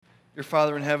Dear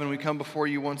Father in heaven, we come before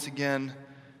you once again,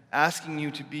 asking you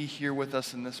to be here with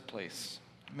us in this place.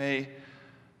 May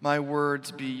my words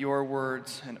be your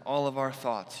words and all of our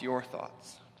thoughts, your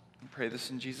thoughts. We pray this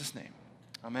in Jesus' name.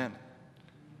 Amen.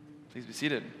 Please be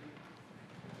seated.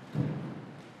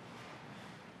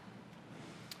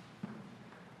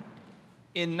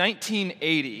 In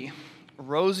 1980,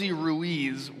 Rosie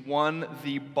Ruiz won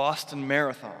the Boston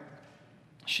Marathon.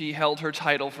 She held her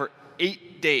title for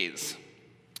 8 days.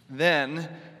 Then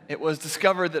it was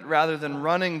discovered that rather than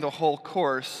running the whole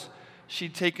course,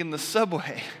 she'd taken the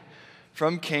subway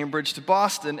from Cambridge to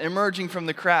Boston, emerging from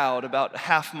the crowd about a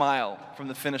half mile from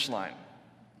the finish line.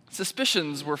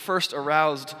 Suspicions were first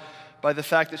aroused by the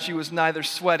fact that she was neither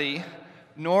sweaty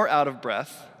nor out of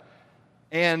breath,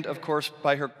 and, of course,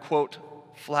 by her, quote,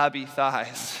 flabby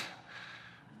thighs.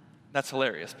 That's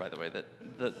hilarious, by the way,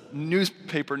 that the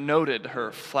newspaper noted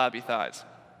her flabby thighs.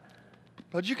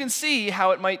 But you can see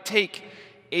how it might take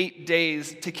 8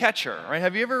 days to catch her, right?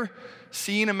 Have you ever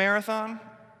seen a marathon?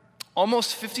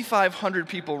 Almost 5,500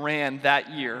 people ran that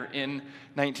year in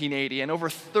 1980, and over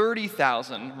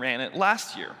 30,000 ran it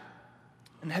last year.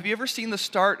 And have you ever seen the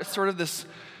start? It's sort of this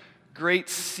great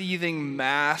seething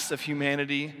mass of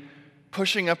humanity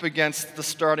pushing up against the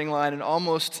starting line and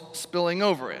almost spilling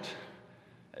over it.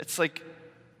 It's like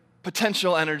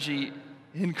potential energy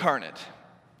incarnate.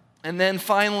 And then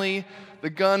finally, the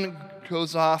gun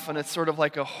goes off, and it's sort of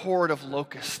like a horde of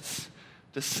locusts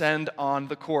descend on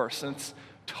the course. And it's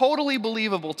totally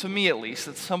believable, to me at least,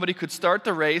 that somebody could start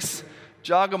the race,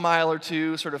 jog a mile or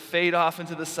two, sort of fade off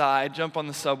into the side, jump on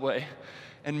the subway,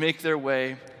 and make their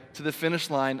way to the finish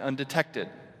line undetected.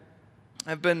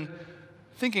 I've been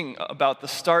thinking about the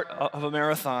start of a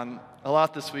marathon a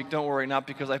lot this week. Don't worry, not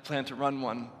because I plan to run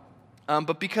one,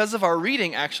 but because of our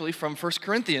reading, actually, from 1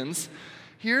 Corinthians.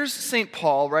 Here's St.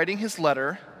 Paul writing his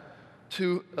letter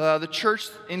to the church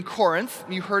in Corinth.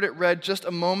 You heard it read just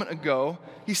a moment ago.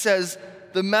 He says,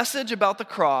 "The message about the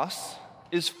cross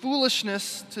is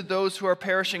foolishness to those who are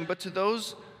perishing, but to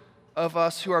those of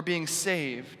us who are being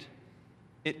saved,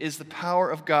 it is the power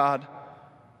of God.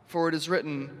 For it is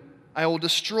written, I will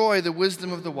destroy the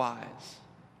wisdom of the wise,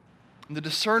 and the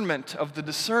discernment of the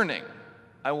discerning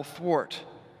I will thwart."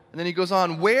 And then he goes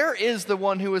on, "Where is the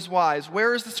one who is wise?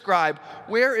 Where is the scribe?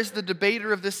 Where is the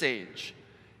debater of this age?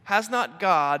 Has not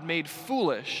God made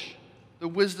foolish the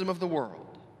wisdom of the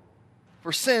world?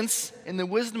 For since, in the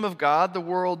wisdom of God, the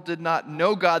world did not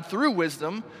know God through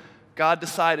wisdom, God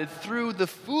decided through the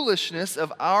foolishness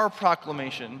of our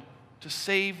proclamation to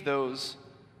save those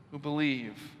who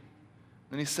believe."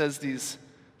 Then he says these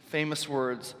famous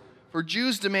words, "For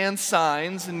Jews demand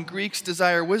signs and Greeks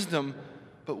desire wisdom,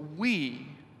 but we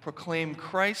proclaim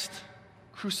Christ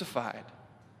crucified,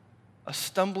 a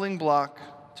stumbling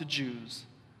block to Jews,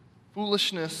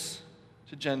 foolishness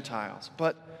to Gentiles.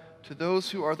 But to those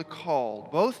who are the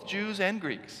called, both Jews and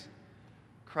Greeks,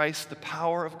 Christ the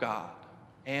power of God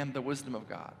and the wisdom of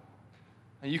God."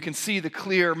 Now you can see the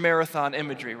clear marathon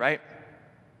imagery, right?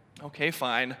 Okay,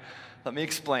 fine. Let me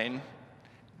explain.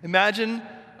 Imagine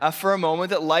for a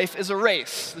moment that life is a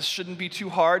race. This shouldn't be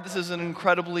too hard. This is an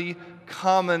incredibly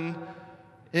common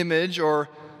image or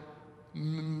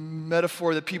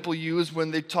metaphor that people use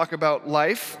when they talk about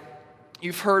life.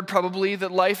 You've heard probably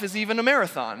that life is even a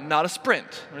marathon, not a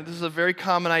sprint. This is a very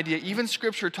common idea. Even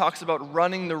Scripture talks about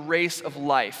running the race of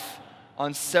life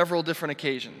on several different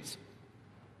occasions.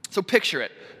 So picture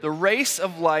it. The race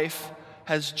of life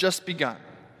has just begun.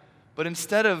 But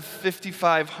instead of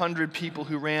 5,500 people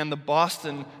who ran the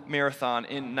Boston Marathon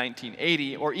in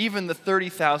 1980, or even the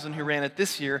 30,000 who ran it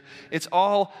this year, it's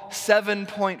all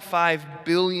 7.5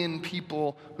 billion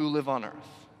people who live on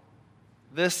Earth.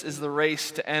 This is the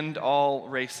race to end all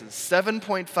races.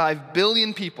 7.5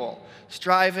 billion people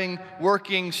striving,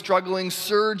 working, struggling,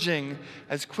 surging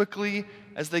as quickly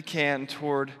as they can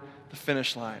toward the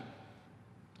finish line.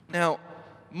 Now,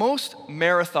 most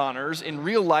marathoners in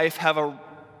real life have a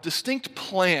distinct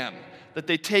plan that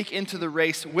they take into the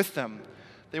race with them.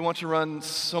 They want to run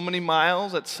so many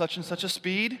miles at such and such a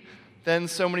speed, then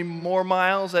so many more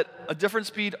miles at a different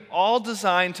speed, all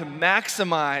designed to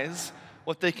maximize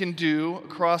what they can do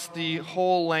across the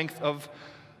whole length of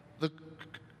the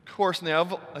course.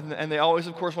 And they always,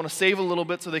 of course, want to save a little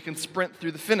bit so they can sprint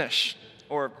through the finish,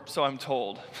 or so I'm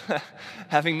told,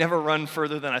 having never run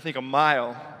further than, I think, a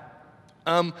mile.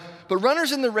 But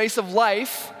runners in the race of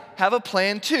life have a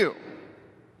plan too.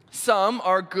 Some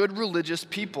are good religious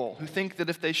people who think that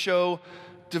if they show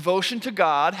devotion to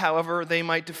God, however they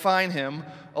might define him,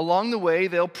 along the way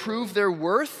they'll prove their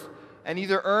worth and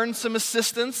either earn some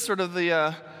assistance, sort of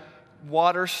the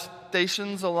water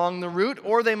stations along the route,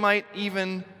 or they might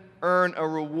even earn a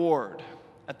reward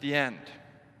at the end.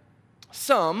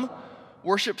 Some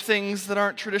worship things that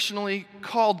aren't traditionally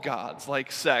called gods,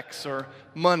 like sex or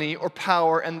money or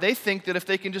power, and they think that if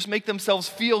they can just make themselves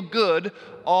feel good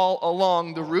all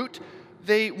along the route,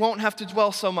 they won't have to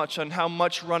dwell so much on how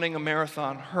much running a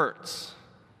marathon hurts.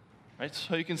 Right?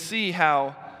 So you can see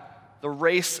how the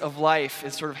race of life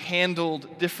is sort of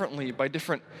handled differently by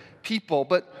different people.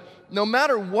 But no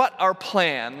matter what our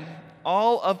plan,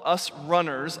 all of us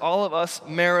runners, all of us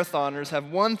marathoners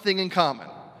have one thing in common.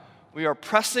 We are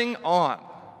pressing on.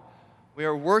 We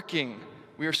are working.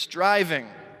 We are striving.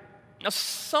 Now,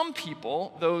 some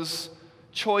people, those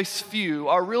choice few,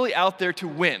 are really out there to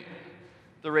win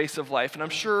the race of life. And I'm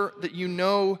sure that you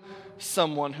know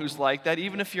someone who's like that,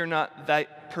 even if you're not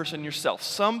that person yourself.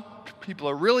 Some people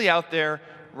are really out there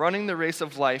running the race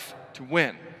of life to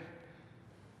win.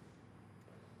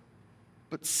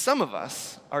 But some of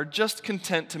us are just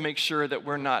content to make sure that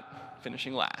we're not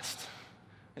finishing last.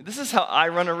 This is how I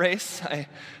run a race.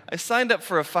 I signed up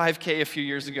for a 5K a few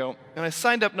years ago, and I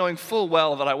signed up knowing full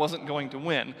well that I wasn't going to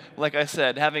win, like I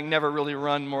said, having never really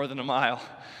run more than a mile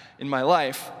in my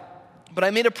life. But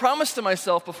I made a promise to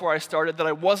myself before I started that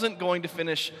I wasn't going to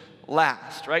finish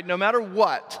last, right? No matter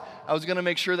what, I was going to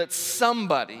make sure that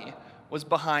somebody was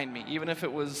behind me, even if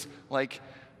it was like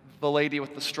the lady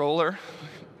with the stroller.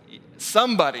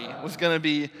 Somebody was going to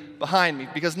be behind me,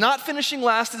 because not finishing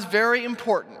last is very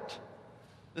important.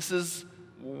 This is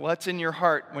what's in your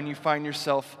heart when you find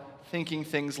yourself thinking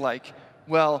things like,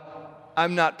 well,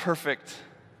 I'm not perfect,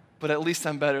 but at least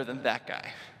I'm better than that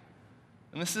guy.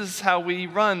 And this is how we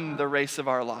run the race of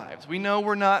our lives. We know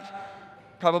we're not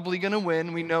probably going to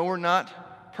win. We know we're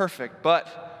not perfect,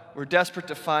 but we're desperate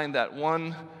to find that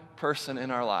one person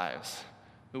in our lives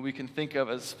who we can think of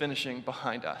as finishing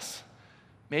behind us.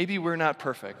 Maybe we're not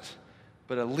perfect,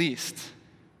 but at least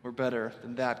we're better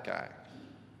than that guy.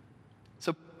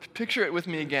 So picture it with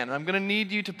me again. I'm going to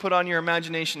need you to put on your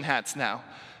imagination hats now,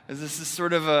 as this is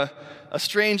sort of a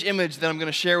strange image that I'm going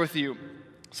to share with you.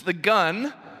 So the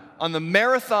gun on the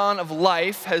marathon of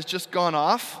life has just gone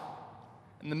off,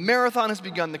 and the marathon has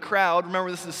begun. The crowd,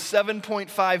 remember this is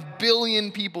 7.5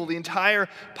 billion people, the entire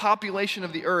population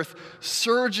of the earth,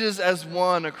 surges as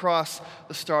one across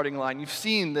the starting line. You've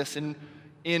seen this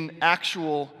in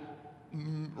actual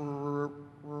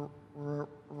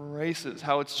races,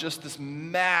 how it's just this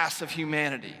mass of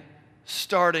humanity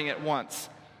starting at once.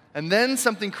 And then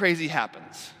something crazy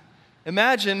happens.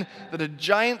 Imagine that a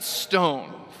giant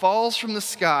stone falls from the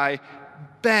sky,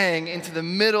 bang, into the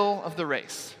middle of the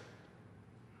race.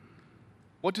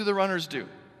 What do the runners do?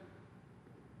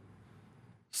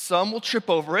 Some will trip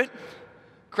over it,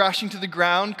 crashing to the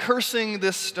ground, cursing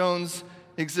this stone's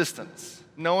existence,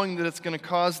 knowing that it's going to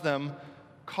cost them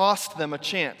a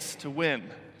chance to win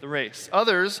the race.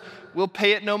 Others will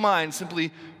pay it no mind,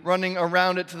 simply running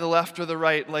around it to the left or the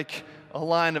right like a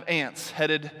line of ants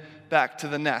headed back to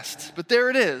the nest. But there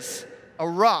it is, a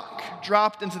rock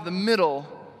dropped into the middle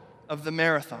of the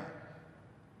marathon.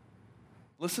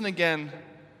 Listen again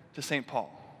to St. Paul.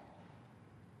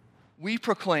 We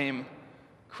proclaim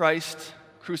Christ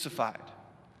crucified,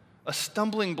 a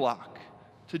stumbling block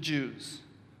to Jews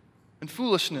and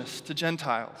foolishness to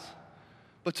Gentiles.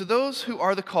 But to those who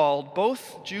are the called,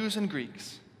 both Jews and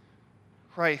Greeks,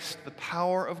 Christ, the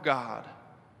power of God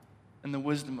and the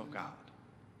wisdom of God.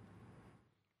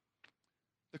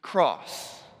 The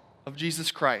cross of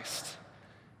Jesus Christ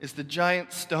is the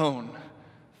giant stone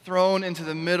thrown into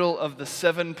the middle of the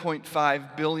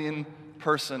 7.5 billion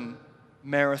person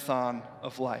marathon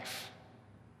of life.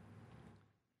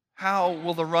 How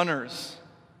will the runners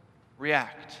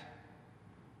react?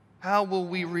 How will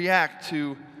we react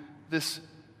to this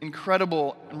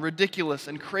incredible and ridiculous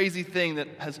and crazy thing that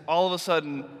has all of a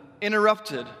sudden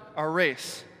interrupted our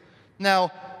race?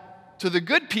 Now, to the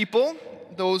good people,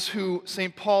 those who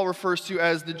St. Paul refers to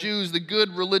as the Jews, the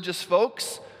good religious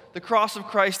folks, the cross of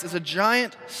Christ is a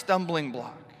giant stumbling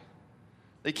block.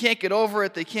 They can't get over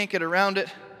it, they can't get around it.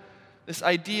 This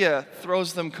idea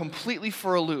throws them completely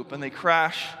for a loop, and they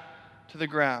crash to the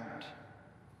ground.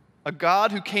 A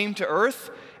God who came to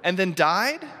earth and then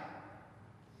died?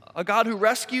 A God who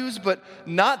rescues, but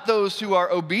not those who are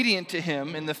obedient to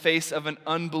him in the face of an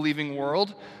unbelieving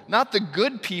world. Not the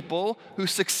good people who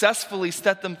successfully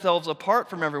set themselves apart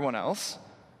from everyone else,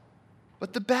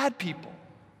 but the bad people.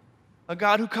 A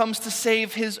God who comes to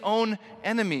save his own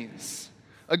enemies.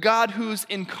 A God whose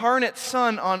incarnate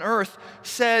Son on earth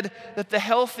said that the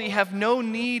healthy have no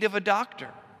need of a doctor,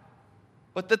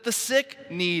 but that the sick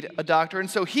need a doctor. And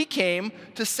so he came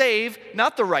to save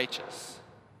not the righteous,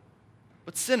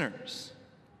 but sinners.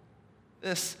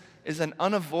 This is an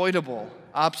unavoidable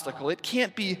obstacle. It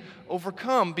can't be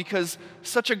overcome because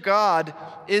such a God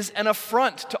is an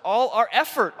affront to all our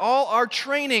effort, all our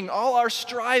training, all our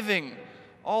striving,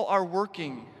 all our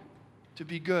working to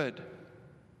be good.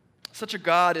 Such a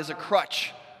God is a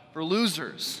crutch for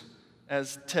losers,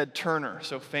 as Ted Turner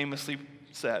so famously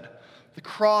said. The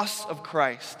cross of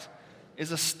Christ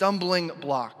is a stumbling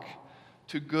block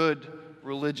to good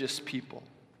religious people.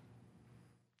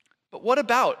 But what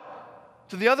about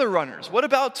to the other runners? What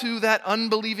about to that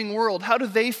unbelieving world? How do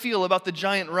they feel about the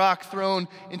giant rock thrown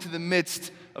into the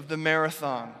midst of the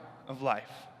marathon of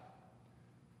life?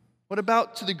 What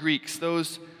about to the Greeks,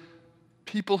 those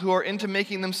people who are into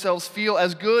making themselves feel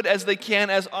as good as they can,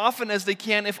 as often as they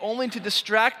can, if only to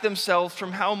distract themselves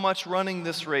from how much running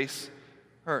this race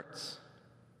hurts?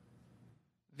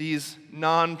 These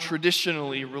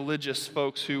non-traditionally religious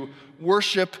folks who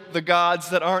worship the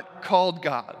gods that aren't called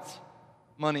gods,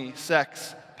 money,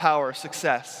 sex, power,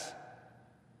 success.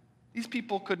 These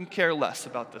people couldn't care less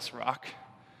about this rock.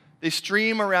 They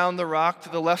stream around the rock to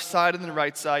the left side and the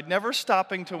right side, never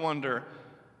stopping to wonder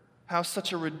how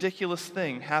such a ridiculous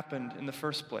thing happened in the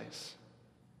first place.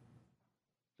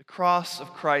 The cross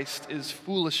of Christ is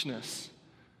foolishness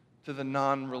to the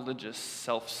non-religious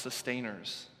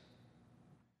self-sustainers.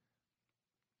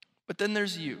 But then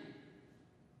there's you.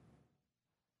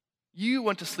 You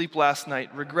went to sleep last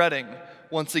night regretting,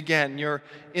 once again, your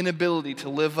inability to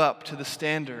live up to the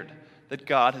standard that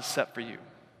God has set for you.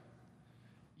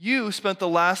 You spent the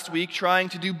last week trying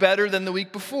to do better than the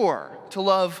week before, to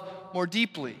love more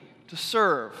deeply, to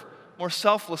serve more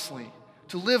selflessly,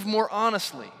 to live more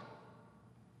honestly.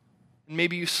 And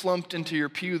maybe you slumped into your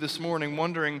pew this morning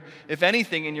wondering if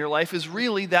anything in your life is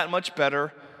really that much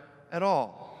better at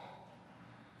all.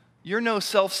 You're no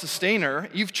self-sustainer.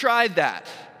 You've tried that.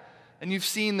 And you've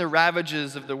seen the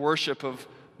ravages of the worship of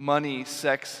money,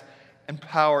 sex, and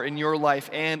power in your life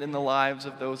and in the lives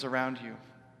of those around you.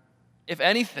 If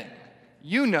anything,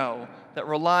 you know that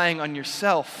relying on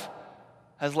yourself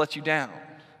has let you down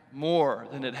more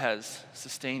than it has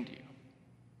sustained you.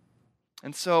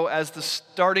 And so as the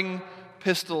starting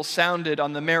pistol sounded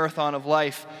on the marathon of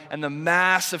life and the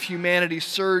mass of humanity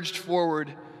surged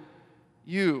forward,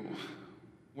 you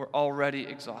were already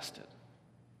exhausted.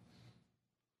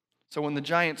 So when the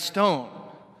giant stone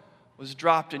was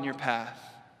dropped in your path,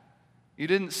 you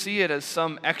didn't see it as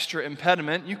some extra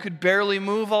impediment. You could barely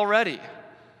move already.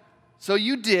 So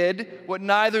you did what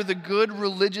neither the good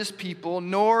religious people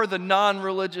nor the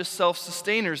non-religious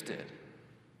self-sustainers did.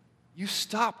 You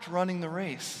stopped running the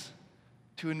race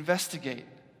to investigate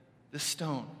this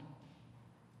stone.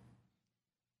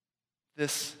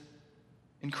 This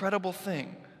incredible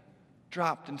thing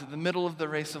dropped into the middle of the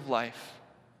race of life,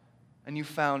 and you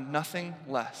found nothing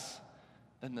less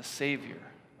than the Savior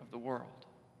of the world.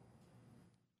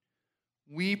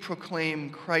 We proclaim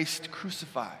Christ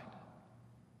crucified,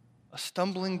 a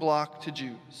stumbling block to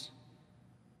Jews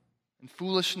and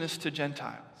foolishness to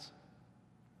Gentiles.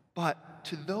 But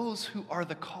to those who are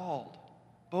the called,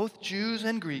 both Jews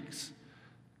and Greeks,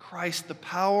 Christ, the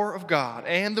power of God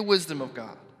and the wisdom of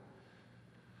God.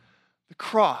 The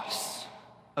cross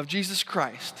of Jesus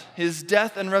Christ, his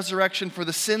death and resurrection for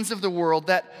the sins of the world,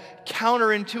 that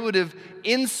counterintuitive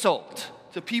insult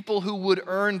to people who would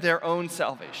earn their own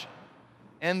salvation,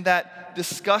 and that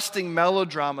disgusting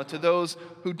melodrama to those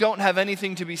who don't have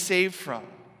anything to be saved from,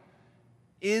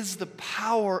 is the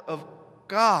power of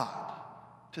God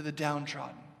to the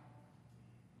downtrodden,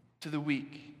 to the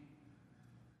weak,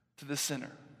 to the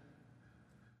sinner,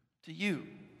 to you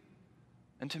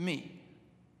and to me.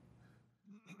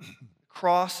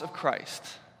 Cross of Christ,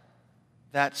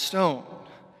 that stone,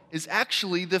 is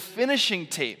actually the finishing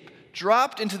tape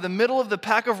dropped into the middle of the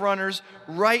pack of runners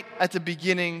right at the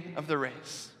beginning of the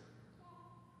race.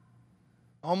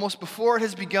 Almost before it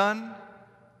has begun,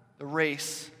 the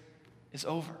race is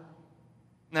over.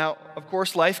 Now, of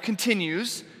course, life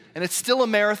continues, and it's still a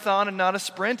marathon and not a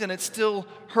sprint, and it still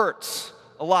hurts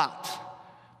a lot.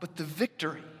 But the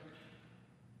victory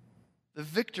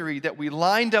that we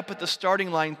lined up at the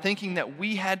starting line thinking that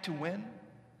we had to win,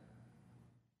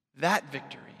 that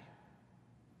victory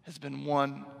has been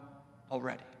won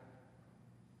already.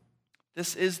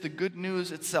 This is the good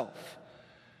news itself,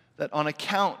 that on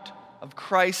account of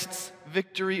Christ's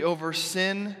victory over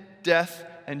sin, death,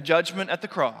 and judgment at the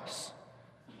cross,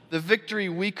 the victory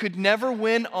we could never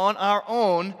win on our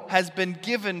own has been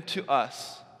given to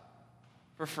us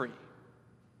for free.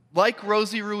 Like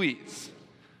Rosie Ruiz,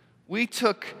 we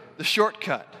took the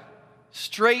shortcut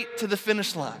straight to the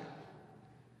finish line.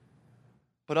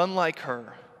 But unlike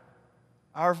her,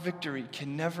 our victory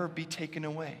can never be taken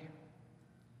away.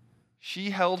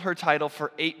 She held her title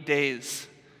for 8 days.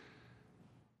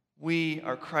 We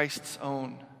are Christ's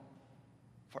own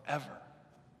forever.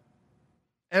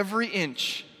 Every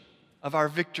inch of our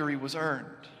victory was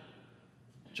earned,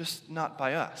 just not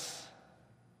by us.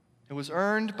 It was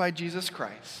earned by Jesus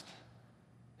Christ,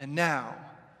 and now,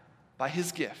 by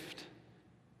his gift,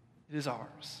 it is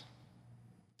ours.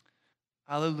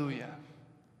 Hallelujah.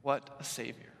 What a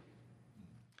Savior.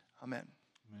 Amen.